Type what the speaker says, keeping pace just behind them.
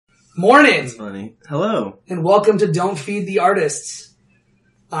Morning! That's funny. Hello. And welcome to Don't Feed the Artists.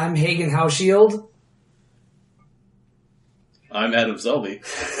 I'm Hagen Hauschild. I'm Adam Selby.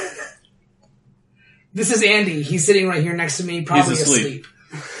 This is Andy. He's sitting right here next to me, probably He's asleep.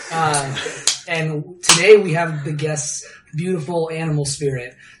 And today we have the guest, beautiful Animal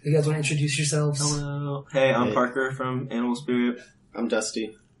Spirit. You guys want to introduce yourselves? Hello. Hey, I'm Parker from Animal Spirit. I'm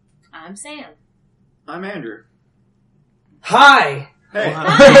Dusty. I'm Sam. I'm Andrew. Hi! Hey.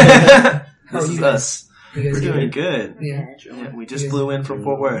 This is us. You guys We're doing good. Yeah. Yeah, we just flew in from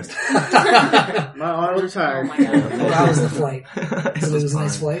Fort Worth. My arms are Oh tired. my god. Well, how was the flight? It So it was a fun.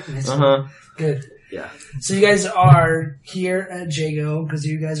 nice flight? Nice Uh-huh. Good. Yeah. So you guys are here at Jago because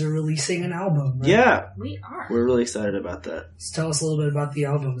you guys are releasing an album, right? Yeah. We are. We're really excited about that. So tell us a little bit about the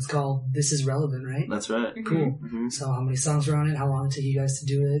album. It's called This Is Relevant, right? That's right. Cool. hmm So how many songs are on it? How long did it take you guys to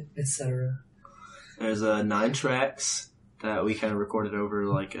do it, etc.? There's 9 tracks that we kind of recorded over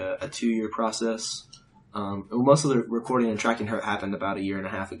like a 2-year process. Most of the recording and tracking happened about 1.5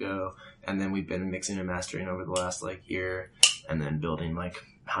 years ago, and then we've been mixing and mastering over the last year, and then building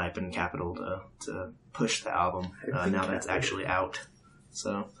hype and capital to push the album now that it's actually out.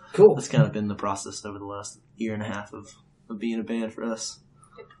 So Cool. that's kind of been the process over the last 1.5 years of being a band for us.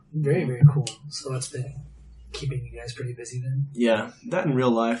 Very, very cool. So that's been keeping you guys pretty busy then? Yeah, that in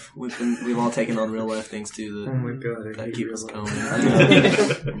real life, we've all taken on real life things too Oh my god. that keep us going. I know.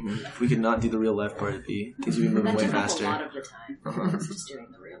 If we could not do the real life part, things would be moving That way took up faster. a lot of the time. Uh-huh. Just doing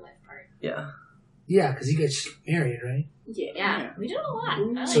the real life part. Yeah. Yeah, because you guys married, right? Yeah. We did a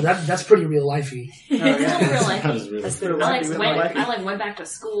lot. So that's pretty real lifey. Real life. That was really That's cool. the I life. went back to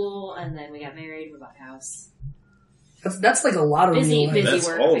school and then we got married. We bought a house. That's like a lot of Busy, real life. busy That's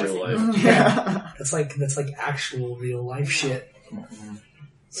work. all basically. real life. Yeah. That's like actual real life shit. Mhm.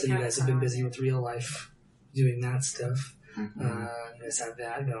 So you guys have been busy with real life, doing that stuff. Mhm. You guys have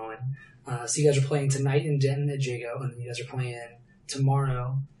that going. So you guys are playing tonight in Denton at Jago, and then you guys are playing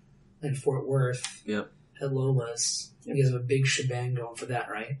tomorrow in Fort Worth. Yep. At Lola's. You guys have a big shebang going for that,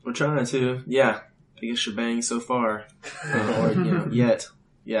 right? We're trying to, yeah, biggest shebang so far, or yet.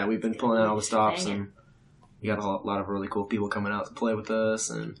 Yeah, we've been pulling out all the stops, and we got a lot of really cool people coming out to play with us,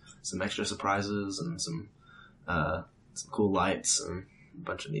 and some extra surprises, and some cool lights, and a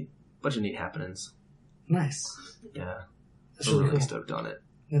bunch of neat happenings. Nice. Yeah, That's we're really really cool. stoked on it.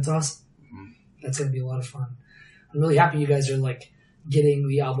 That's awesome. Mhm. That's going to be a lot of fun. I'm really happy you guys are getting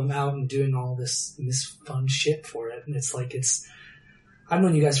the album out and doing all this fun shit for it. And I've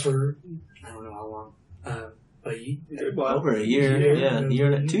known you guys for, I don't know how long, Over a year, yeah,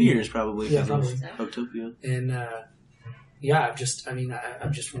 2 years probably. Yeah, because probably. of Hoptopia. And, I've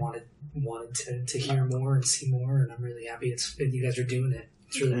just wanted to hear more and see more, and I'm really happy you guys are doing it.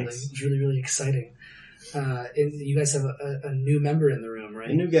 It's really, Thanks. it's really, really exciting. And you guys have a new member in the room, A right?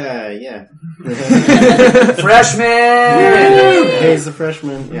 new guy, yeah. Freshman! He's a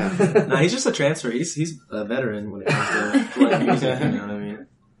freshman, yeah. No, he's just a transfer. He's a veteran when it comes to live music. You know what I mean?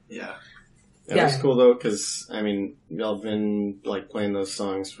 Yeah. It was cool though, because, y'all have been, playing those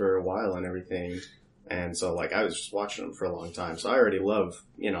songs for a while and everything. And so, I was just watching them for a long time. So I already love,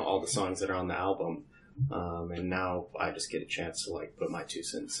 all the songs that are on the album. And now I just get a chance to, put my 2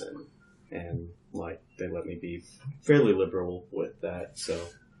 cents in. And, they let me be fairly liberal with that. So,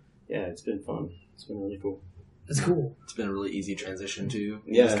 yeah, it's been fun. It's been really cool. That's cool. It's been a really easy transition too.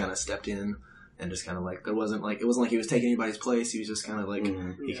 He Yeah. just kind of stepped in and just kind of it wasn't like he was taking anybody's place. He was just kind of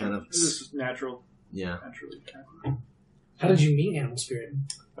Mhm. he kind of, This is natural. yeah. Naturally. How did you meet Animal Spirit?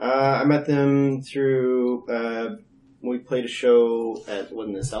 I met them through, we played a show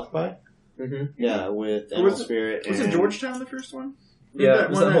wasn't it South by? Mm-hmm. Yeah, with Or Animal was it- Spirit. Was and, it Georgetown the first one? Yeah, it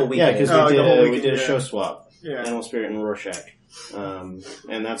was that whole weekend. Yeah, because Oh, we the whole we weekend, did a yeah. show swap. Yeah. Animal Spirit and Rorschach. And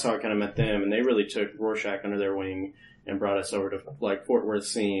that's how I kind of met them. And they really took Rorschach under their wing and brought us over to Fort Worth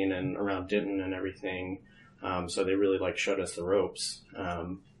scene and around Denton and everything. So they really showed us the ropes.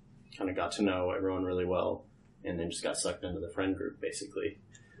 Kind of got to know everyone really well, and then just got sucked into the friend group basically.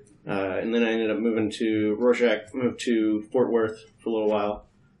 And then I ended up moving to Rorschach, moved to Fort Worth for a little while.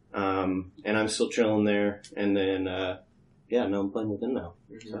 And I'm still chilling there. And then, now I'm playing with them now.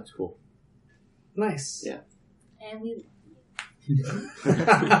 So that's cool. Nice. Yeah. And we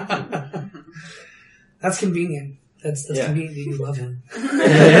That's convenient. That's Yeah. convenient that you love him.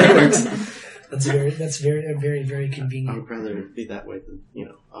 It works. That's very, very, very I convenient. would rather be that way than,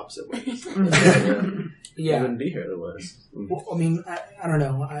 opposite ways. I Yeah. wouldn't be here otherwise. Well, I don't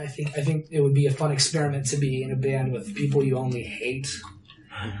know. I think it would be a fun experiment to be in a band with people you only hate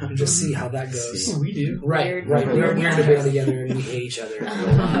and just see how that goes. We do. Right. Weird. We're in a band together and we hate each other.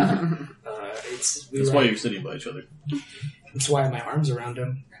 That's why you're sitting by each other. That's why my arm's around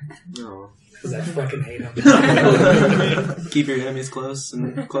him. No. Because I fucking hate him. Keep your enemies close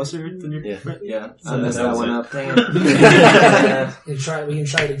and closer than your friend. Yeah. So I messed that that was one it. up. Dang it. We can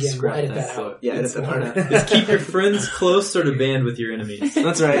try it again. Scrap We'll edit that. that out. Yeah, edit that part out. Just keep your friends close or to band with your enemies.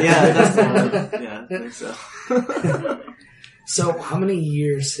 That's right. Yeah, that's the one. Yeah, I think so. So, how many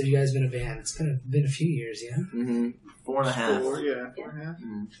years have you guys been a band? It's been a few years, yeah? Mm-hmm. 4.5.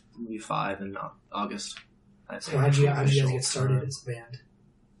 4.5. Maybe 5 in August. I So, think. how'd you guys get started as a band?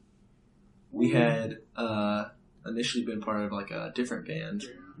 We had initially been part of like a different band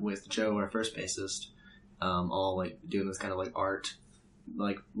with Joe, our first bassist, all like doing this kind of like art,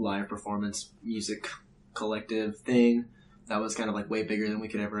 like live performance music collective thing. That was kind of like way bigger than we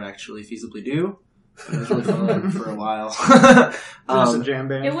could ever actually feasibly do. It was really fun for a while. Just a jam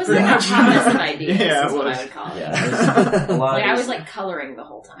band. It wasn't a promise of ideas, Yeah, is it what was. I would call it. Yeah, it was a lot Like, of I just- was like coloring the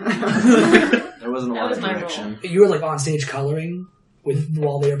whole time. there wasn't a that lot was of my direction. You were like on stage coloring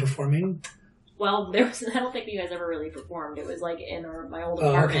while they were performing? Well, I don't think you guys ever really performed. It was like in my old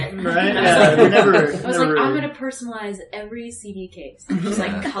Oh, apartment. okay. Right? And I Yeah, was we like, never. I was never like, I'm really- going to personalize every CD case. Just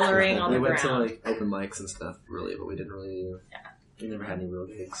like coloring on we the went ground. to like open mics and stuff, really, but we didn't really. We never had any real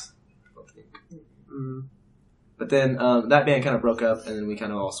gigs. I don't think. Mm. But then that band kind of broke up, and then we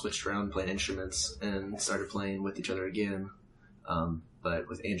kind of all switched around playing instruments and started playing with each other again. But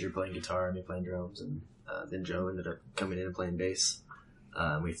with Andrew playing guitar and me playing drums, and then Joe ended up coming in and playing bass.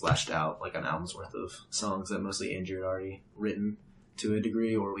 We flashed out like an album's worth of songs that mostly Andrew had already written to a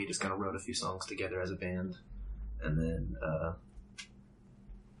degree, or we just kind of wrote a few songs together as a band, and then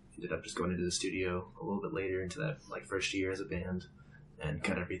ended up just going into the studio a little bit later into that like first year as a band, and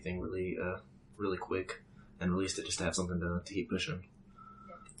cut everything really quick. And released it just to have something to keep pushing.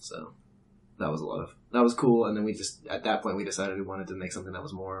 So that was that was cool. And then at that point we decided we wanted to make something that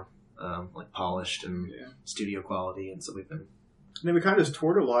was more like polished and studio quality. And so we've been. And then we kind of just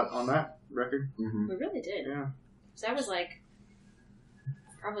toured a lot on that record. Mm-hmm. We really did. Yeah. So that was like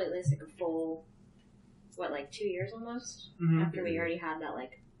probably at least like a full, 2 years almost Mm-hmm. after we already had that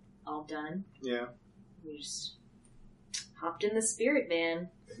like all done. Yeah. We just hopped in the Spirit van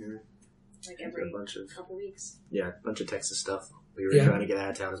like every A bunch of couple weeks. a bunch of Texas stuff. We were Yeah. trying to get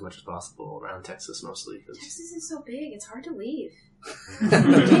out of town as much as possible around Texas mostly. 'Cause Texas is so big; it's hard to leave.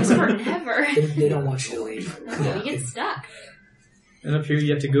 It takes forever. They don't want you to leave. No, you get stuck. And up here,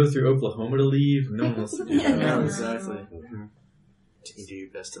 you have to go through Oklahoma to leave. No one wants to do that. yeah, exactly. Mm-hmm. You do your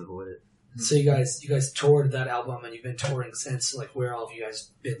best to avoid it. So you guys toured that album, and you've been touring since. Like, where all of you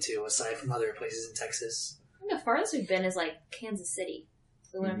guys been to, aside from other places in Texas? I think the farthest we've been is like Kansas City.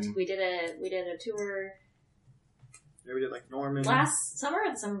 We went. Mhm. We did a tour Yeah, we did like Norman. last summer or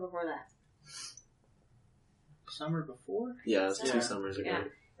the summer before that. Summer before? Yeah, it's Yeah. 2 summers ago. Yeah.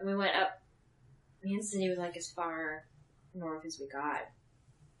 And we went up. Kansas City was like as far north as we got.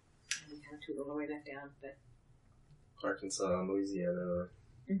 And we kind of toured all the way back down, but. Arkansas, Louisiana.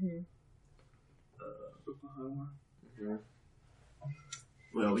 Mm-hmm. Oklahoma.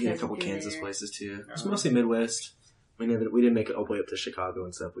 Well, we had a couple Been Kansas there. places too. It's mostly Midwest. We didn't make it all the way up to Chicago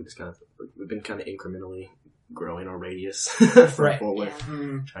and stuff. We just we've been kind of incrementally growing our radius for Right. full Yeah.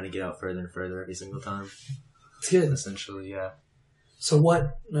 width, trying to get out further and further every single time. It's good. Essentially, yeah. So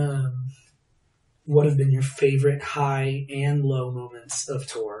what have been your favorite high and low moments of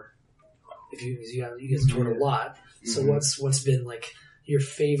tour? If you guys toured a lot, so Mhm. what's been like your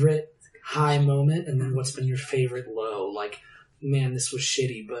favorite high moment, and then what's been your favorite low? Like, man, this was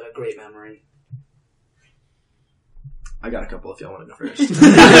shitty, but a great memory. I got a couple if y'all want to go first.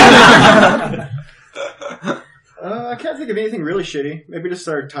 I can't think of anything really shitty. Maybe just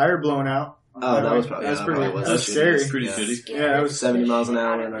our tire blown out. Oh, that was probably That's yeah, pretty. probably was That was shitty. scary. Pretty Yeah. shitty. Yeah, it was 70 miles an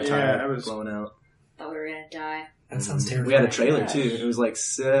hour and our Yeah, tire that was- blown out. Thought we were gonna die. That sounds terrible. We had a trailer too. It was like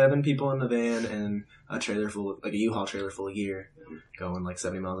 7 people in the van and a trailer full of, like a U-Haul trailer full of gear going like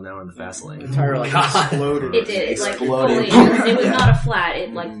 70 miles an hour in the fast lane. The tire like God. exploded. It did. It like Exploded. fully. It was not a flat.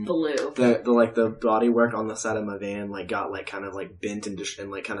 It like Mhm. blew. The bodywork on the side of my van like got like kind of like bent and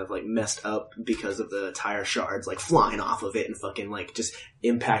like kind of like messed up because of the tire shards like flying off of it and fucking like just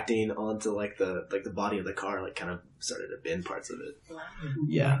impacting onto like the body of the car, like kind of started to bend parts of it.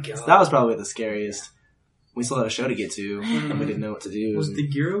 Yeah, God. so that was probably the scariest. We still had a show to get to and we didn't know what to do. Was the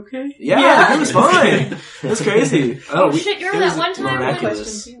gear okay? Yeah, it was fine. It was crazy. Oh shit! You remember it that was one time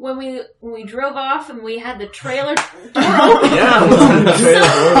miraculous. when we drove off and we had the trailer door open?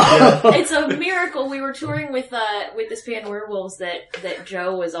 Yeah, It's a miracle. We were touring with this band Werewolves that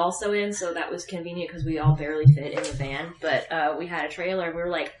Joe was also in, so that was convenient because we all barely fit in the van. But we had a trailer. And we were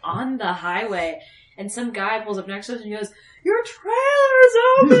like on the highway, and some guy pulls up next to us and he goes, "Your trailer is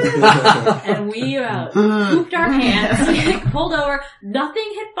open!" And we pooped our pants, pulled over.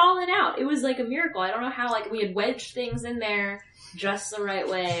 Nothing had fallen out. It was like a miracle. I don't know how, like, we had wedged things in there just the right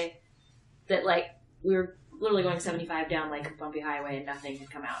way that, like, we were literally going 75 down, like, a bumpy highway and nothing had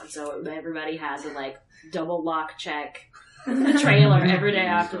come out. And so everybody had to, like, double lock check the trailer every day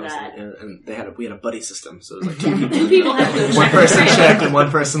after that. Yeah, and we had a buddy system, so it was like two people. Two people had to go check One the person trailer. checked and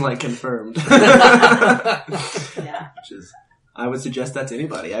one person like confirmed. Yeah. Which is, I would suggest that to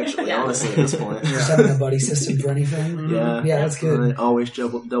anybody, actually, Yeah. honestly, at this point. Just having a buddy system for anything. Yeah. Yeah, that's good. And always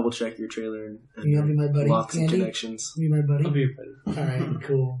double check your trailer and You'll be my buddy, lock some Andy? connections. You my buddy? I'll be your buddy. Alright,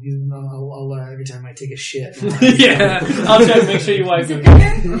 cool. I'll every time I take a shit. Yeah, I'll try to make sure you wipe Is it it.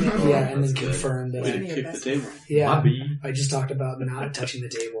 bigger? Yeah, and then confirm that Way to Give me your kick the best table. yeah. Bobby. I just talked about not touching the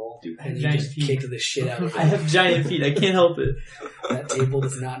table, and you giant just feet. kicked the shit out of I it. have giant feet. I can't help it. That table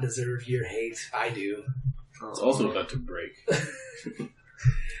does not deserve your hate. I do. It's also about to break.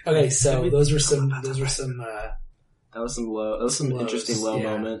 Okay, so those were some. That was some Lows, interesting low yeah.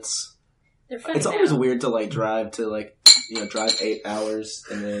 moments. They're funny It's always now. weird to like drive 8 hours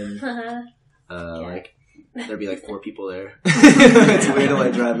and then Uh-huh. like there'd be like 4 people there. It's weird to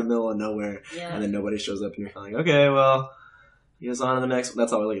like drive in the middle of nowhere Yeah. and then nobody shows up and you're kind of like, okay, well, he goes on to the next.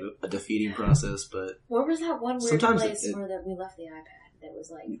 That's always like a defeating process, but Where was that one weird Sometimes place it- where that we left the iPad that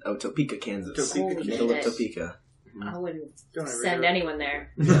was like, Topeka, Kansas. Topeka, Middle of Kansas. Topeka. I wouldn't Don't ever send do it. anyone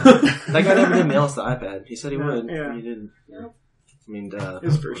there. That guy never did mail us the iPad. He said he would. Yeah. He didn't. No. I mean, It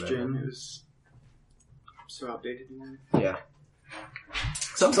was first whatever. gen. It was so outdated. Yeah.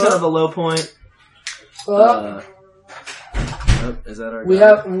 So it's kind of a low point. Well, Is that our we guy?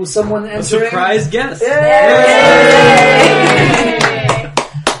 have someone A entering. surprise guest. Yay!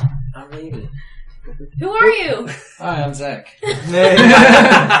 I'm leaving. Who are you? Hi, I'm Zach. Hey.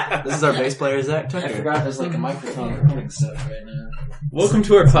 This is our bass player, Zach I Tucker. forgot there's like a microphone recording stuff right now. Welcome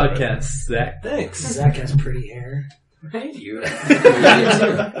to our podcast, Zach. Thanks. Zach has pretty hair. Thank you.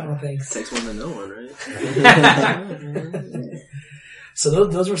 Oh, thanks. Takes one to know one, right? So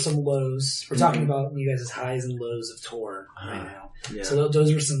those were some lows. We're talking about you guys' highs and lows of tour right now. Yeah. So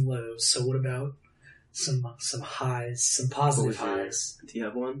those were some lows. So what about some highs, some positive What was your- highs? Do you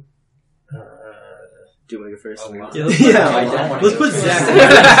have one? Do you want to go first? Oh, wow. Yeah, let's Yeah, let's put Zach.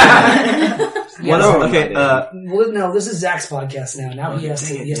 One Yeah, okay, well, no, this is Zach's podcast now. Now he has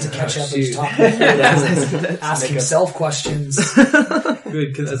to catch up and shoot. talk. That's- Ask make himself questions.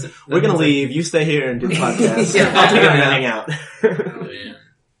 Good, because We're gonna leave. You stay here and do the podcast. Yeah. I'll take a hang out. Oh, yeah.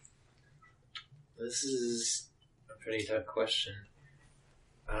 This is a pretty tough question.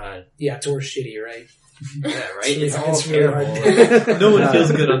 Yeah, tour's shitty, right? Yeah, right? It's all It's really terrible. hard. No one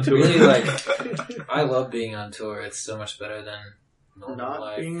feels good on tour. Really, like, I love being on tour. It's so much better than normal Not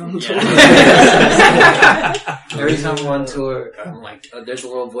life. being on tour. Yeah. Every time I'm on tour, I'm like, there's a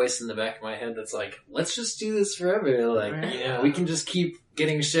little voice in the back of my head that's like, let's just do this forever. Like, you know, we can just keep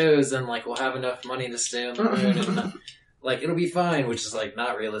getting shows and like we'll have enough money to stay on the road and like it'll be fine, which is like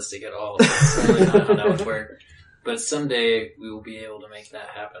not realistic at all. It's certainly not how that would work. But someday we will be able to make that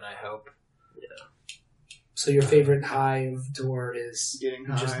happen, I hope. So your favorite high of tour is Getting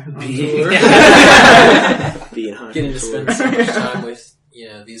just high. Being high. Getting to tour. spend so much time with, you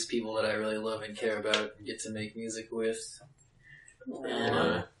know, these people that I really love and care about and get to make music with.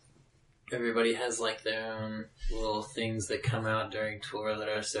 And everybody has like their own little things that come out during tour that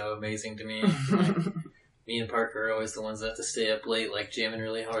are so amazing to me. Like, me and Parker are always the ones that have to stay up late, like jamming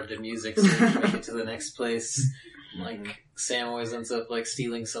really hard to music so we can make it to the next place. Like Sam always ends up like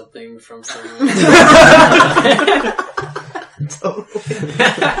stealing something from someone.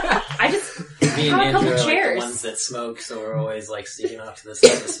 I just Me and brought a Andrew couple are like the chairs. ones that smoke, so we're always like sneaking off to the side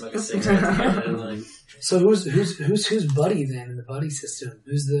to smoke a cigarette together. Like, so who's buddy then in the buddy system?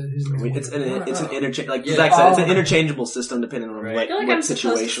 Who's the It's an interchange, like Yeah. Zach said, it's an interchangeable system depending on Right. what, I feel like what I'm supposed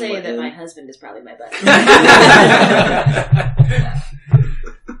to situation say we're that in. my husband is probably my buddy.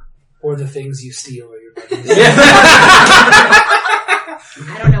 or the things you steal or your buddies.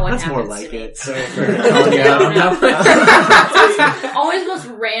 I don't know what That's happens more like to me. it. sorry for calling you out on that one. Always most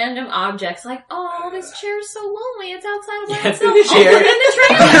random objects, like, oh, this chair is so lonely. It's outside by Yeah, itself. the Oh, chair. put it in the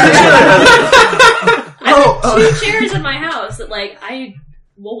trailer. I have 2 chairs in my house that, like,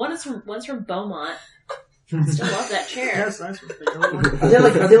 one's from Beaumont, Still love that chair. Yeah, it's nice.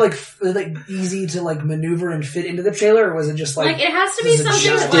 Are they like easy to like maneuver and fit into the trailer, or was it just Like, like it has to be This is a something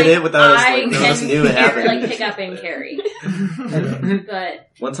giant- that Did like, it without us, I like, none of us can knew it happened. like pick up and carry. But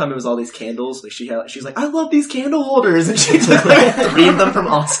One time it was all these candles. Like she's like, I love these candle holders, and she took like 3 of them from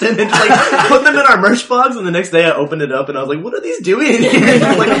Austin and like put them in our merch box. And the next day I opened it up and I was like, what are these doing in here? And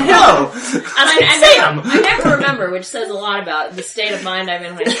I'm like, no. and I never remember, which says a lot about the state of mind I'm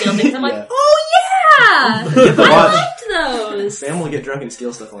in when I steal things. I'm like, Yeah. oh yeah, I liked those. Sam will get drunk and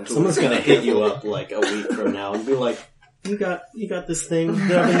steal stuff on tour. Someone's gonna hit you up like a week from now and be like, "You got this thing, Sam.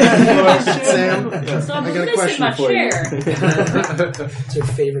 So I'm I got a missing question my for you. chair. what's your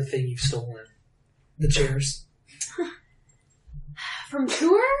favorite thing you've stolen? The chairs. From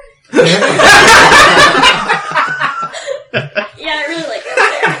tour? Yeah, I really like that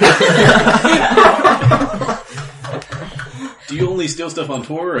Do you only steal stuff on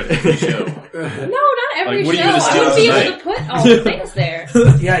tour or at every show? chair. No, not every Like, what are you show. gonna I steal wouldn't be tonight? able to put all the things there.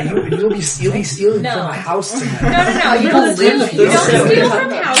 Yeah, you'll be stealing No. from a house tonight. No. You don't steal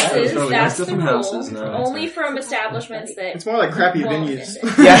from houses. Totally. That's Steal the from rule. houses, no. Only from establishments that. It's more like crappy won't venues. end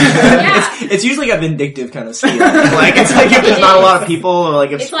it. Yeah, Yeah. it's usually a vindictive kind of steal. Like it's like if there's not a lot of people, or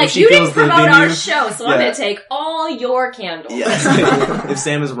like if, It's like, if she you feels didn't the promote venue. our show, so I'm Yeah. going to take all your candles. Yeah. If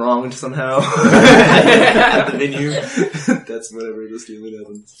Sam is wronged somehow at the venue, that's whenever the stealing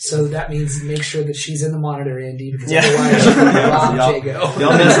happens. So that means make sure that she's in the monitor, Andy, because Yeah. otherwise she'll rob Y'all- Jago.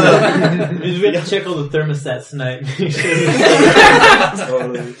 Y'all mess up. We have to check all the thermostats tonight.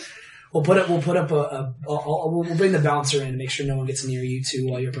 Totally. We'll put up we'll bring the bouncer in to make sure no one gets near you two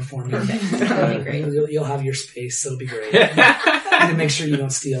while you're performing. That'd be great. You'll have your space, so it'll be great. And to make sure you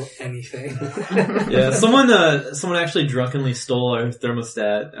don't steal anything. Yeah, someone actually drunkenly stole our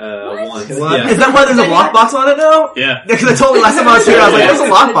thermostat What? once. What? Yeah. Is that why there's a lockbox on it now? Yeah. Because I told you last time I was here, I was like, there's a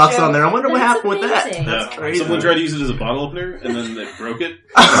lockbox on there. I wonder what That's happened with that. amazing. Yeah. crazy. Someone tried to use it as a bottle opener, and then they broke it.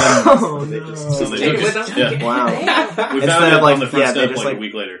 Oh, So no. they Take took it with it. them? Yeah. Wow. We Instead found of, it like, on the front yeah, they step just, like a like-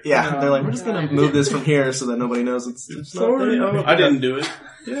 week later. Yeah, they're like, we're just gonna move this from here so that nobody knows it's not there. I didn't do it.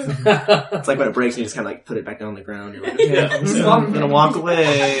 It's like when it breaks and you just kind of like put it back down on the ground. You're like, okay, Yeah. I'm gonna walk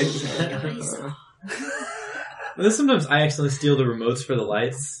away. And then sometimes I accidentally steal the remotes for the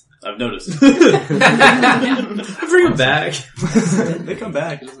lights. I've noticed. I bring them back. They come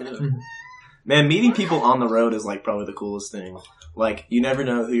back. Man, meeting people on the road is like probably the coolest thing. Like, you never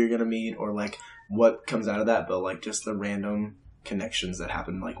know who you're gonna meet or like what comes out of that, but like just the random connections that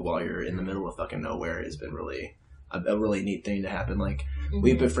happen like while you're in the middle of fucking nowhere has been really a really neat thing to happen. Like,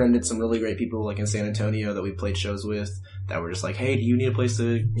 we've befriended some really great people like in San Antonio that we played shows with that were just like, hey, do you need a place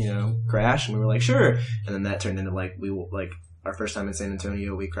to, crash? And we were like, sure. And then that turned into like, our first time in San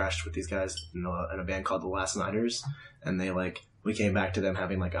Antonio, we crashed with these guys in a band called The Last Nighters. And we came back to them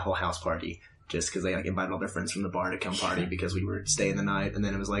having like a whole house party just because they like invited all their friends from the bar to come party because we were staying the night. And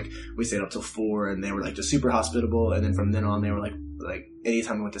then it was like, we stayed up till 4 and they were like just super hospitable. And then from then on, they were like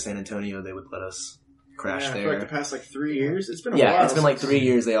anytime we went to San Antonio, they would let us crash For there. like the past 3 years, it's been a while. Yeah, it's been like 3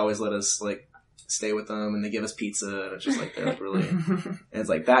 years. They always let us like stay with them, and they give us pizza, and it's just like they're like really. And it's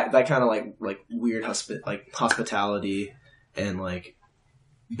like that kind of like weird hospitality and like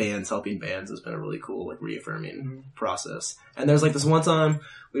bands helping bands has been a really cool like reaffirming process. And there's like this one time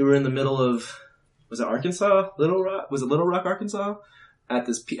we were in the middle of was it Arkansas? Little Rock? Was it Little Rock, Arkansas? At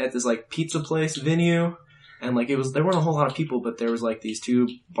this like pizza place venue. And like there weren't a whole lot of people, but there was like these 2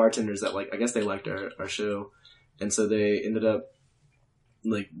 bartenders that like I guess they liked our show, and so they ended up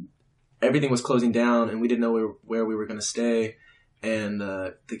like everything was closing down, and we didn't know where we were going to stay. And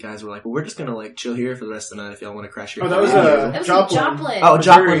the guys were like, "Well, we're just gonna like chill here for the rest of the night if y'all want to crash here." Oh, that was That was Joplin. Joplin. Oh,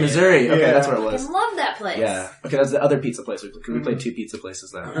 Joplin, Missouri. Missouri. Okay, Yeah. that's where it I was. love that place. Yeah. Okay, that's the other pizza place. We played 2 pizza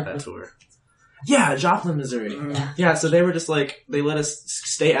places that tour. Yeah, Joplin, Missouri. Yeah, so they were just like, they let us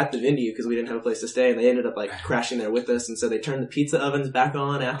stay at the venue because we didn't have a place to stay, and they ended up like crashing there with us, and so they turned the pizza ovens back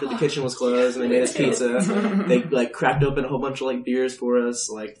on after the kitchen was closed, and they made us pizza. They like cracked open a whole bunch of like beers for us,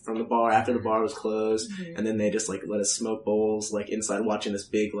 like from the bar after the bar was closed, and then they just like let us smoke bowls like inside watching this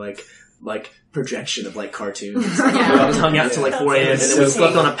big like projection of like cartoons. I was hung out until like 4 a.m. and then we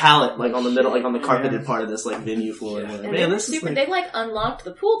slept on a pallet like on the middle, like on the carpeted part of this like venue floor. And we're like, And man, they this is super. like... They like unlocked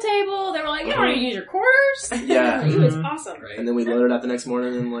the pool table. They were like, "You want to use your quarters?" Yeah. It was awesome. And then we loaded out the next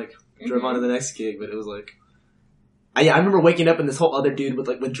morning and like drove on to the next gig. But it was like, I remember waking up and this whole other dude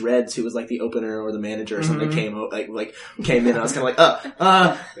with dreads who was like the opener or the manager or something came in. And I was kind of like,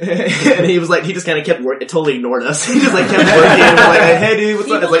 and he was like, he just kind of kept working. Totally ignored us. He just like kept working. And like, hey dude, what's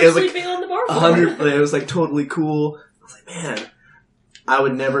up? People It was like sleeping on the bar floor. 100. It was like totally cool. I was like, man, I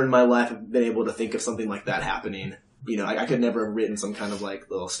would never in my life have been able to think of something like that happening. I could never have written some kind of like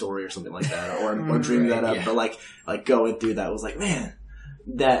little story or something like that, or dreamed that up. yeah. But like going through that was like, man,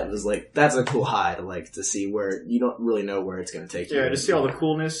 that was like that's a cool high to like to see where you don't really know where it's going to take you. Yeah, to see all the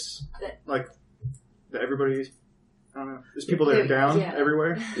coolness, like that everybody. I don't know. There's people that are down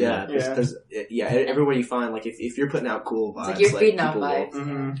everywhere. Yeah, there's everywhere you find like if you're putting out cool vibes, It's like you're feeding off people vibes.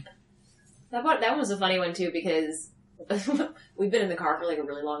 will- That one was a funny one too because we've been in the car for like a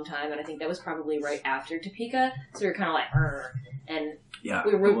really long time, and I think that was probably right after Topeka, so we were kind of like, "Arr," and Yeah,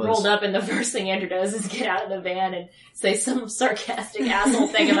 we it was. rolled up, and the first thing Andrew does is get out of the van and say some sarcastic asshole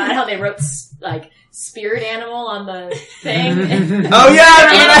thing about how they wrote like spirit animal on the thing. And, Oh yeah, I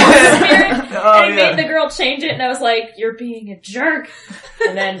remember animal that. spirit, Oh, and it yeah. made the girl change it, and I was like, "You're being a jerk."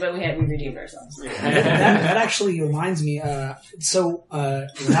 And then, but we redeemed ourselves. That actually reminds me. So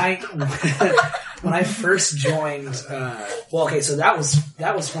when I first joined, so that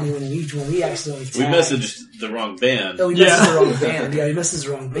was funny when we accidentally We tagged. messaged the wrong band. Oh, we messaged the wrong band. Yeah, we messaged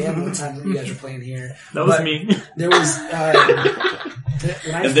the wrong band one time when you guys were playing here. That was But me. There was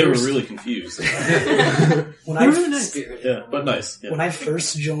when I And they were first- really confused. when I Yeah, but nice. Yeah. when I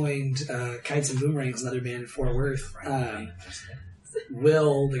first joined Kites and Boomerangs, another band in Fort Worth,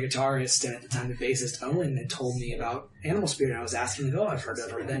 Will, the guitarist, and at the time the bassist, Owen, had told me about Animal Spirit. I was asking, like, I've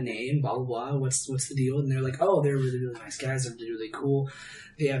heard that name, blah, blah, blah. What's the deal? And they're like, oh, they're really, really nice guys. They're really cool.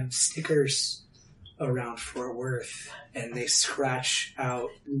 They have stickers around Fort Worth, and they scratch out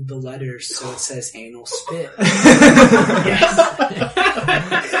the letters so it says Anal Spit.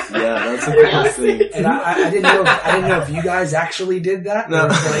 Yeah, that's a cool thing. And I didn't know if you guys actually did that. No.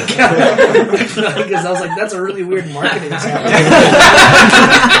 Because I was like, that's a really weird marketing tactic.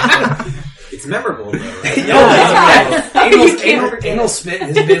 It's memorable, though, right? Anal Spit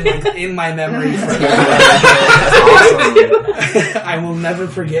has been like, in my memory forever. I will never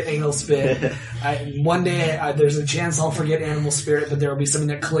forget Anal Spit. One day, there's a chance I'll forget Animal Spirit, but there will be something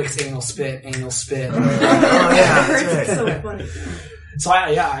that clicks Anal Spit. Oh yeah, that's right. So funny. So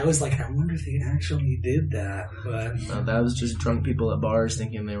I was like, I wonder if they actually did that, but No, that was just drunk people at bars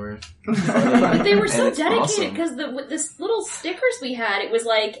thinking they were. But they were so And it's dedicated awesome. because with this little stickers we had, it was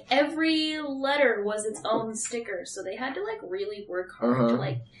like every letter was its own sticker, so they had to like really work hard to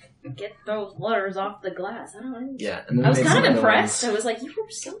like get those letters off the glass. I don't know. Yeah, and then I was they kind made of some impressed. other I was like, you were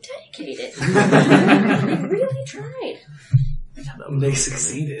so dedicated. They really tried. ones. they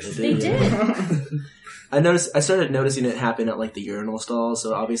succeeded. They did. I started noticing it happen at like the urinal stalls.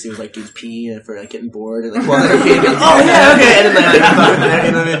 So obviously it was like dudes peeing for like getting bored and like, oh yeah, okay,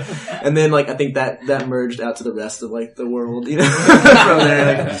 and then and then like I think that merged out to the rest of like the world, you know. From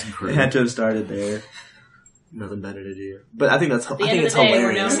there, like, it had to have started there. Nothing better to do, but I think that's At the I end think of it's the day,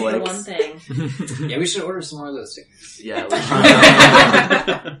 we're known hilarious. for Like, one thing. Yeah, we should order some more of those stickers. yeah,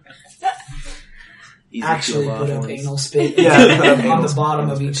 easy Actually peel off put up ones. Anal Spit Yeah, put up on Anal the Spit. bottom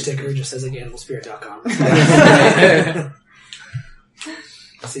of each sticker, just says like animalspirit.com.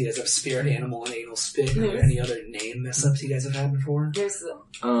 So you guys have Spirit Animal and Anal Spit. Are there any other name mess ups you guys have had before? There's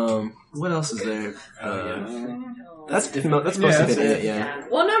What else is there? That's Yeah, mostly been that's it. Yeah.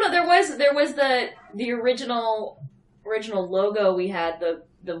 Well, no, there was the original logo we had,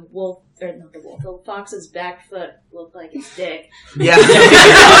 the wolf, or not the wolf, the fox's back foot looked like his dick. Yeah. We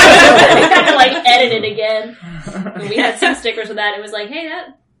had to like edit it again. And we had some stickers with that. It was like, hey,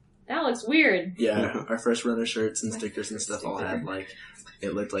 that looks weird. Yeah, our first runner shirts and stickers and stuff all had like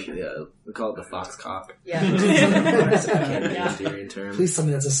it looked like we call it the fox cock. Yeah. That's a Yeah. Canadian term. Please tell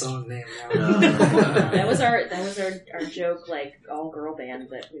me that's a song name now. That was our joke, like all girl band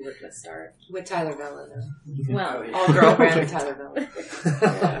that we were gonna start. with Tyler Vella, though. Well, All girl band with Tyler Vella.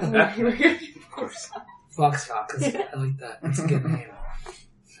 of course. Foxcock. I like that. That's a good name.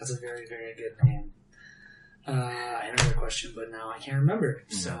 That's a very, very good name. I had another question, but now I can't remember.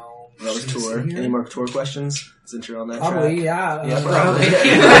 So That was should we tour. sit here? Any more tour questions since you're on that Probably, track? yeah. Yeah,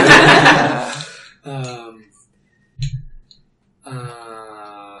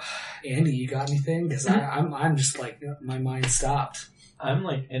 Andy, you got anything? Because I'm just like my mind stopped. I'm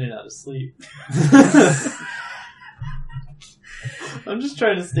like in and out of sleep. I'm just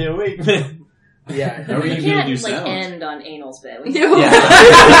trying to stay awake, man. Yeah, How are you You gonna can't do like sound? end on anal spit. Yeah. You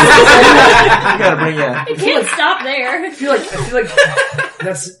gotta bring it. You can't stop there. I feel like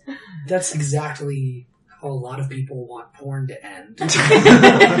that's exactly how a lot of people want porn to end.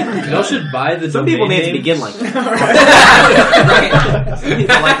 Y'all should buy the Some domain people need to name. begin like that. Some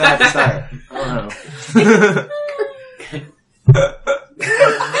people like that at the start. I don't know.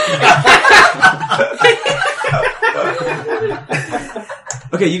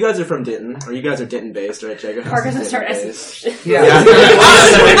 Okay, you guys are from Denton, or you guys are Denton based, right? Jacob House Parker's is gonna start Denton asking based. questions. Yeah.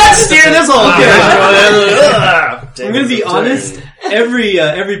 Let's steer this whole I'm going to be honest. Every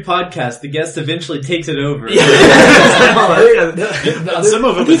podcast, the guest eventually takes it over. Some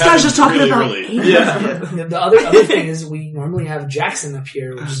of them. These guys just talking really about. early. The other thing is we normally have Jackson up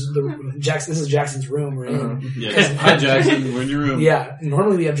here, which is Jackson. This is Jackson's room we're in. Yeah. Hi, Jackson. We're in your room. Yeah,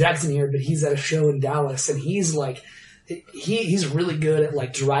 normally we have Jackson here, but he's at a show in Dallas, and he's like, he's really good at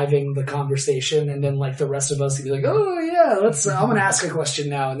like driving the conversation, and then like the rest of us can be like, oh yeah, I'm gonna ask a question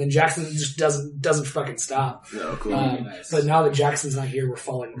now, and then Jackson just doesn't fucking stop. No, cool. But now that Jackson's not here, we're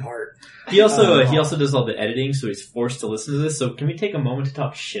falling apart. He also does all the editing, so he's forced to listen to this. So can we take a moment to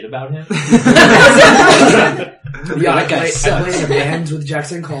talk shit about him? Yeah, I play in a band with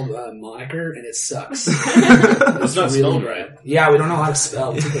Jackson called Moniker, and it sucks. It's not spelled right. Yeah, we don't know how to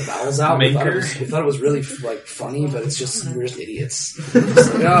spell. We took the vowels out. We Maker. thought it was really like funny, but it's just we're just idiots.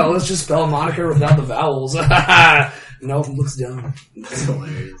 It's like, oh, let's just spell Moniker without the vowels. No, it looks dumb. That's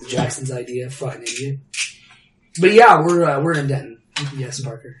hilarious. Jackson's idea, fucking idiot. But yeah, we're in Denton. Yes,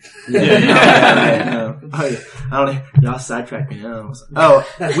 Parker. Yeah. I don't. Y'all sidetracked me now.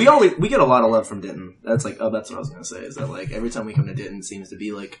 We get a lot of love from Denton. That's what I was gonna say. Is that like every time we come to Denton, it seems to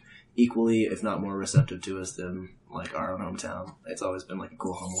be like equally, if not more, receptive to us than like our own hometown. It's always been like a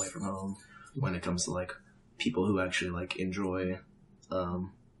cool home away from home when it comes to like people who actually like enjoy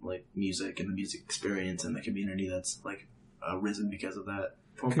like music and the music experience and the community that's like risen because of that.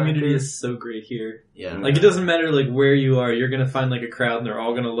 Community is so great here. Yeah. Like, it doesn't matter, like, where you are. You're going to find, like, a crowd, and they're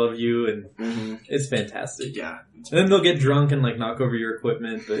all going to love you, and it's fantastic. Yeah. And then they'll get drunk and, like, knock over your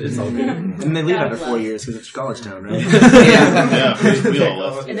equipment, but it's all good. And they leave after 4 years because it's college town, right? Yeah, we all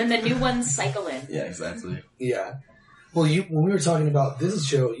left. And then the new ones cycle in. Yeah, exactly. Yeah. Well, when we were talking about this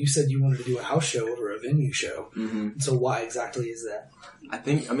show, you said you wanted to do a house show over a venue show. Mm-hmm. So why exactly is that?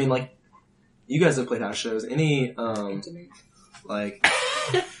 I mean, like, you guys have played house shows. Any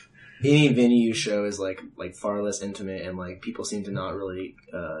venue show is like far less intimate, and like people seem to not really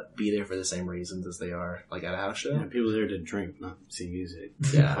be there for the same reasons as they are like at a house show. Yeah, people are there to drink, not see music.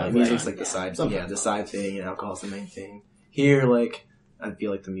 Yeah, music's like the side thing, and alcohol's the main thing. Here, like, I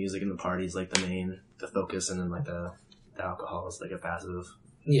feel like the music and the party is like the focus, and then like the alcohol is like a passive.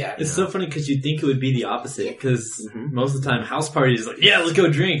 Yeah, it's so funny because you'd think it would be the opposite, because most of the time house parties is like, yeah, let's go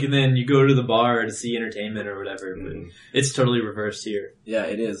drink, and then you go to the bar to see entertainment or whatever, but it's totally reversed here. Yeah,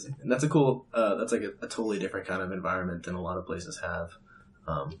 it is. And that's a cool, that's like a totally different kind of environment than a lot of places have,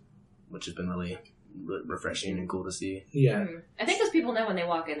 which has been really refreshing and cool to see. Yeah. I think those people know when they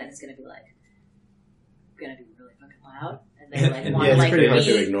walk in that it's going to be like, going to be really fucking loud, and they like want to like pretty hard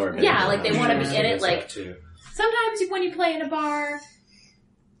to ignore it. Yeah, like they want to be in it. Like sometimes when you play in a bar,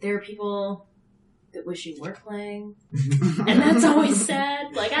 there are people that wish you weren't playing, and that's always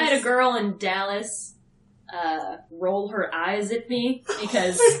sad. Like, I had a girl in Dallas roll her eyes at me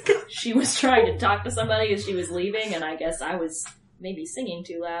because she was trying to talk to somebody as she was leaving, and I guess I was maybe singing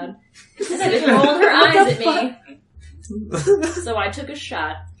too loud. And she just rolled her eyes at me. So I took a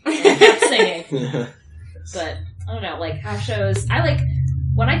shot and kept singing. But, I don't know, like, house shows,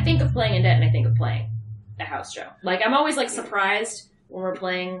 when I think of playing in Denton, I think of playing a house show. Like, I'm always, like, surprised when we're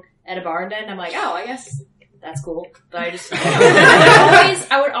playing at a bar in Denton. I'm like, oh, I guess that's cool. But I just,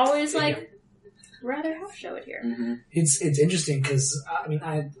 I would always like, rather house show it here. Mm-hmm. It's interesting because, I mean,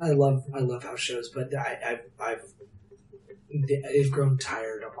 I love house shows, but they've grown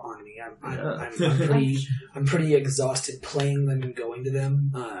tired upon me. I'm pretty exhausted playing them and going to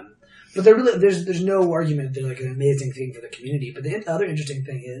them. But there's no argument they're like an amazing thing for the community. But the other interesting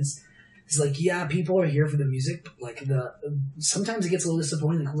thing is like, yeah, people are here for the music, but like sometimes it gets a little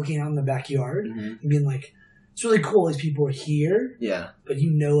disappointing, like looking out in the backyard and being like, it's really cool these people are here. Yeah. But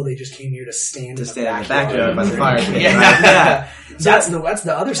they just came here to stand in the backyard by the fire pit. Yeah. That's the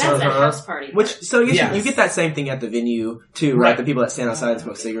other side. That's a house party. You get that same thing at the venue too, right? The people that stand outside and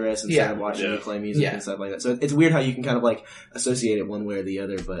smoke cigarettes instead of watching you play music and stuff like that. So it's weird how you can kind of like associate it one way or the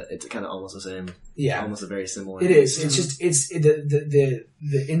other, but it's kind of almost the same. Yeah. Almost a very similar. It is. It's just,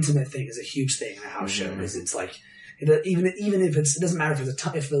 the intimate thing is a huge thing in a house show. Is it's like, even if it doesn't matter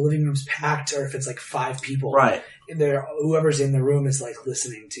if the living room's packed or if it's like 5 people, right? Whoever's in the room is like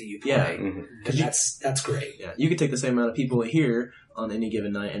listening to you play, and that's great. Yeah, you could take the same amount of people here on any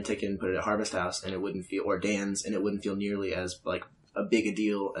given night and take it and put it at Harvest House, and it wouldn't feel, or Dan's, and it wouldn't feel nearly as like a big a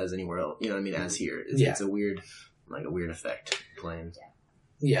deal as anywhere else. You know what I mean? As here, it's a weird effect playing.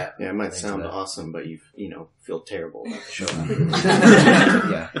 Yeah, it might sound awesome, but you feel terrible about the show.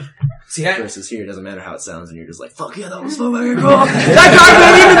 Yeah. See, versus here, it doesn't matter how it sounds, and you're just like, fuck yeah, that was so fucking cool. That guy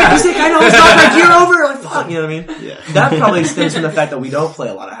played even the music, I know it's not like you're over, like, fuck, you know what I mean? Yeah. That probably stems from the fact that we don't play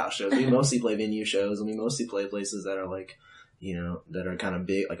a lot of house shows. We mostly play venue shows, and we mostly play places that are like, that are kind of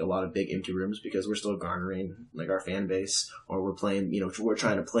big, like a lot of big empty rooms because we're still garnering like our fan base, or we're playing, we're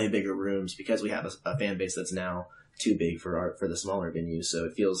trying to play bigger rooms because we have a fan base that's now too big for the smaller venues. So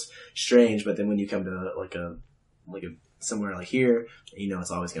it feels strange, but then when you come to like a somewhere like here,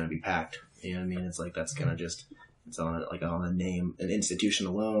 it's always going to be packed. You know what I mean? It's like that's gonna it's on a name, an institution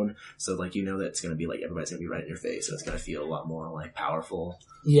alone. So like that it's gonna be like everybody's gonna be right in your face, so it's gonna feel a lot more like powerful.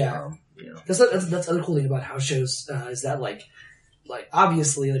 Yeah, that's the other cool thing about house shows is that like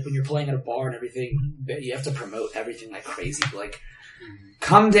obviously like when you're playing at a bar and everything, you have to promote everything like crazy. Like,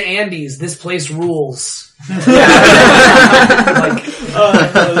 come to Andy's, this place rules. That's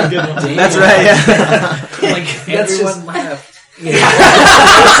right. Yeah. Like everyone laughed.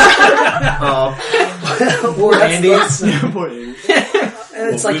 Poor Andy's.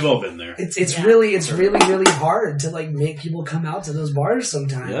 And it's we've all been there. It's really hard to like make people come out to those bars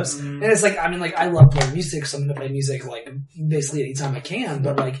sometimes. Yes. And it's like, I love playing music, so I'm gonna play music like basically anytime I can,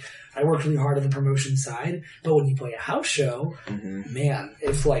 but like I work really hard on the promotion side. But when you play a house show, man,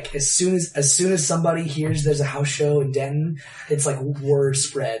 if like as soon as somebody hears there's a house show in Denton, it's like word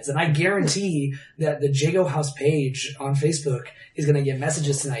spreads. And I guarantee that the Jago House page on Facebook is going to get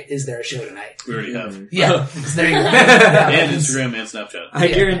messages tonight. Is there a show tonight? We already have. Yeah. So there you go. And Instagram and Snapchat. I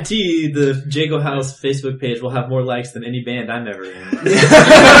guarantee the Jago House Facebook page will have more likes than any band I'm ever in.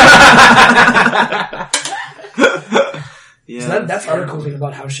 So that's the other cool thing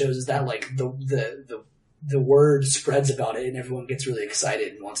about house shows is that like the word spreads about it and everyone gets really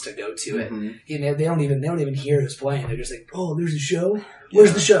excited and wants to go to it. They don't even hear who's playing. They're just like, oh, there's a show.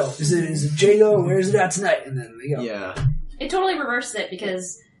 Where's the show? Is it Jago? Where's it at tonight? And then they go. Yeah. It totally reversed it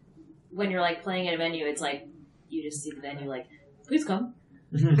because when you're like playing at a venue, it's like you just see the venue like, please come.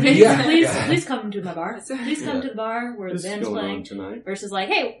 Please come to my bar. Please come to the bar where the band's playing. Tonight. Versus like,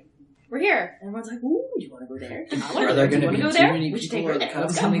 hey, we're here. And everyone's like, ooh, do you want to go there? Are there going to be go too there? many We should people take her where the there.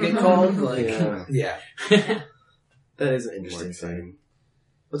 cops Let's going to go. get called? Like, Yeah. That is an interesting thing.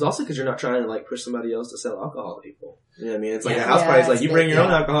 It's also because you're not trying to like push somebody else to sell alcohol to people. You know what I mean? It's like a house party. It's like you bring your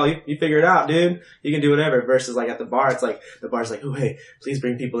own alcohol. You figure it out, dude. You can do whatever. Versus like at the bar, it's like the bar's like, oh hey, please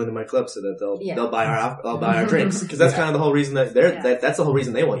bring people into my club so that they'll buy our drinks. Because that's kind of the whole reason that that's the whole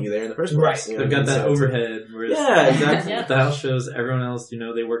reason they want you there in the first place. Right. You know They've got that so overhead. Whereas exactly. at the house shows, everyone else,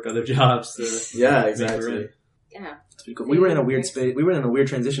 they work other jobs. To Yeah, make exactly. rent. Yeah. It's pretty cool. We were in a weird space. We were in a weird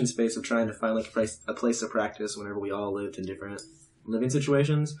transition space of trying to find like a place to practice whenever we all lived in different living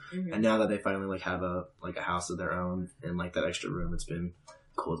situations. And now that they finally like have a house of their own and like that extra room, it's been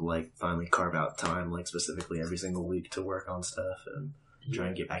cool to like finally carve out time like specifically every single week to work on stuff and try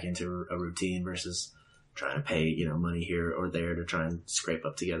and get back into a routine versus trying to pay money here or there to try and scrape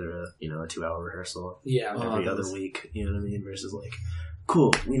up together a 2-hour rehearsal every other week. You know what I mean? Versus like,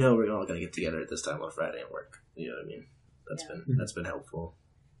 cool, we know we're all gonna get together at this time on Friday and work. You know what I mean? That's been helpful.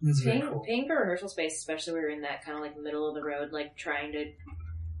 That's very cool. Paying for rehearsal space, especially when we're in that kind of like middle of the road, like trying to,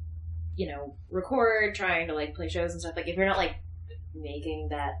 record, trying to like play shows and stuff. Like if you're not like making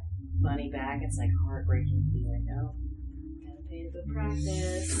that money back, it's like heartbreaking to be like, oh, gotta pay to go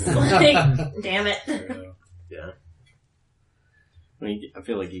practice. Like, damn it. Yeah. I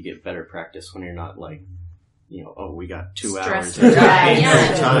feel like you get better practice when you're not like, we got 2 hours Stressed. of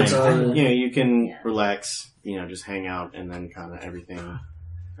Yeah. time. You can relax, just hang out, and then kind of everything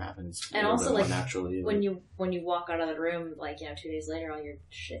happens. And also, like, naturally. when you walk out of the room, like 2 days later, all your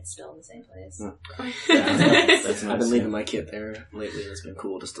shit's still in the same place. I've been leaving my kid there lately. It's been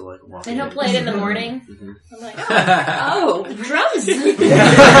cool just to like walk. And he'll in. play it in the morning. I'm like, oh, drums.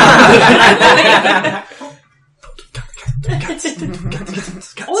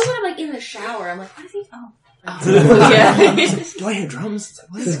 Always when I'm like in the shower, I'm like, what is he? Do I hear drums?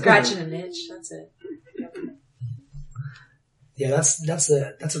 Scratching an itch. That's it. Yeah, that's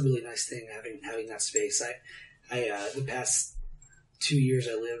a really nice thing having that space. I the past 2 years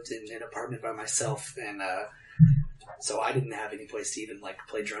I lived in an apartment by myself, and so I didn't have any place to even like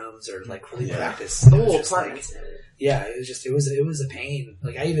play drums or like really practice. It was just, like, it was a pain.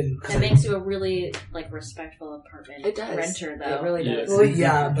 Like I even that makes you a really like respectful apartment renter, though. It really does. Well,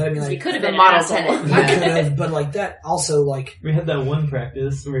 yeah, but I mean, like you could have the been model an asshole. tenant. I could have, but like that also like We had that one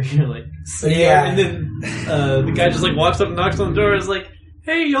practice where you're like, Yeah. and then the guy just like walks up and knocks on the door and is like,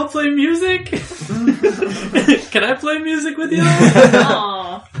 hey, y'all play music? Can I play music with you?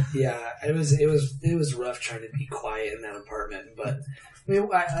 Aw. yeah, it was rough trying to be quiet in that apartment, but I mean,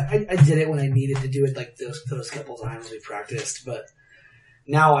 I did it when I needed to do it, like those couple times we practiced, but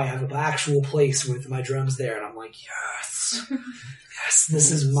now I have an actual place with my drums there, and I'm like, yes,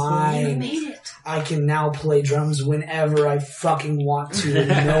 this is mine. You made it. I can now play drums whenever I fucking want to, and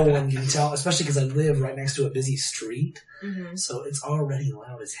no one can tell, especially because I live right next to a busy street. Mm-hmm. So it's already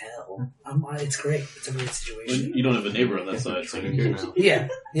loud as hell. It's great. It's a great situation. You don't have a neighbor on that side, so you care now.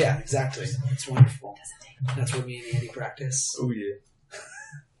 Yeah, exactly. It's wonderful. That's where me and Andy practice. Oh yeah.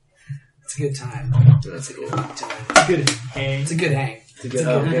 It's a good time. That's a good time. It's a good hang. It's a good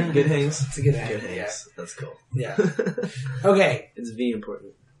hang. Good hangs. It's a good hang. Good hangs. Yeah. That's cool. Yeah. Okay. It's V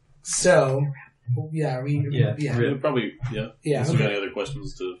important. So, yeah. Probably. Yeah. So, got any other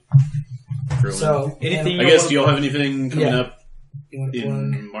questions to throw so, in? Anything? I guess. Do y'all have anything coming up in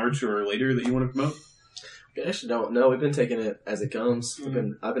plug? March or later that you want to promote? I actually don't know. We've been taking it as it comes. I've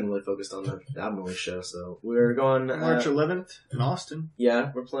been really focused on the album release show, so we're going March 11th in Austin.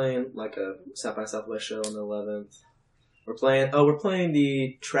 Yeah, we're playing like a South by Southwest show on the 11th. We're playing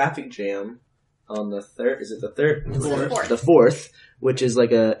the Traffic Jam on the 3rd. Is it the 3rd? The 4th, which is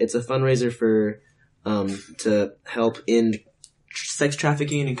like it's a fundraiser for to help end sex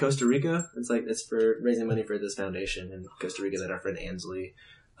trafficking in Costa Rica. It's for raising money for this foundation in Costa Rica that our friend Ansley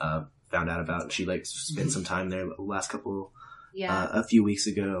found out about, and she spent some time there the last couple a few weeks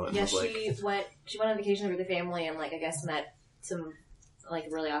ago. And she went on vacation with the family, and I guess met some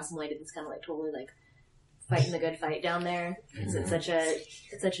really awesome lady that's kind of totally fighting the good fight down there. Mm-hmm.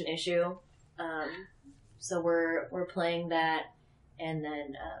 It's such an issue. So we're playing that, and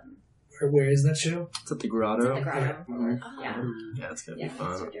then where is that show? It's at the Grotto. Yeah, it's gonna be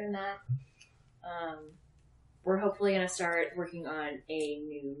fun. So we're doing that. We're hopefully going to start working on a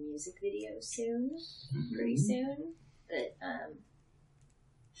new music video soon, pretty soon. But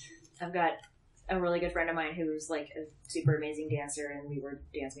I've got a really good friend of mine who's a super amazing dancer, and we were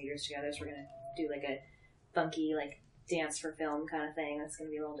dance majors together, so we're going to do a funky dance for film kind of thing. That's going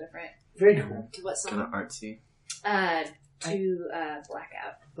to be a little different. Very cool. To what song? Kind of artsy. To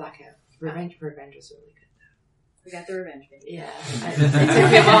Blackout. Blackout. Revenge is really good. We got the Revenge video. Yeah. It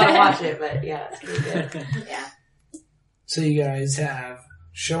took me a while to watch it, but yeah, it's really good. Yeah. So you guys have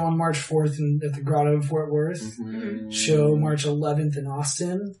show on March 4th at the Grotto in Fort Worth, show March 11th in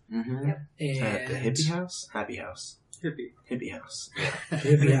Austin, and at the Hippie House? Happy House. Hippie House. Yeah.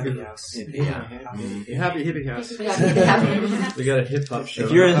 Hippie House. Happy Hippie House. We got a hip hop show.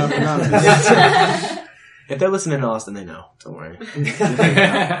 If you're if they're listening in Austin, they know. Don't worry.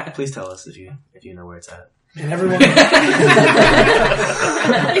 Please tell us if you know where it's at. And everyone. Please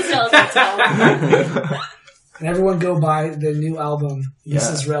tell us what's going. And everyone go buy the new album. This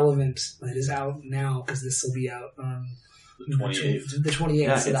is relevant. It is out now because this will be out on the 28th. The 28th.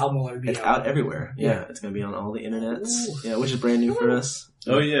 Yeah, so the album will be out. It's out everywhere. Yeah, it's going to be on all the internets. Ooh. Yeah, which is brand new for us.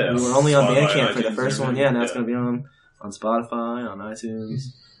 Oh yeah, we were only on Bandcamp for the first one. Yeah, now it's going to be on Spotify, on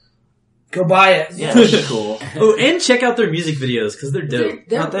iTunes. Go buy it. Yeah, that's cool. Oh, and check out their music videos because they're dope.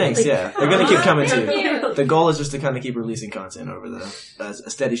 Thanks. Yeah, they're going to keep coming too. The goal is just to kind of keep releasing content over a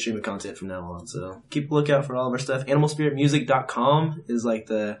steady stream of content from now on. So keep a lookout for all of our stuff. AnimalSpiritMusic.com is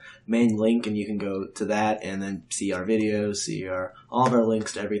the main link, and you can go to that and then see our videos, see all of our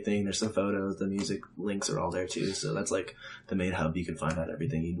links to everything. There's some photos. The music links are all there too. So that's the main hub. You can find out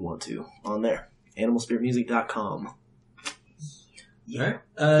everything you'd want to on there. AnimalSpiritMusic.com. Yeah.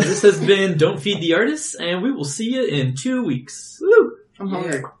 All right. This has been Don't Feed the Artists, and we will see you in 2 weeks. Woo! I'm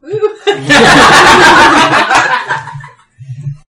hungry. Woo!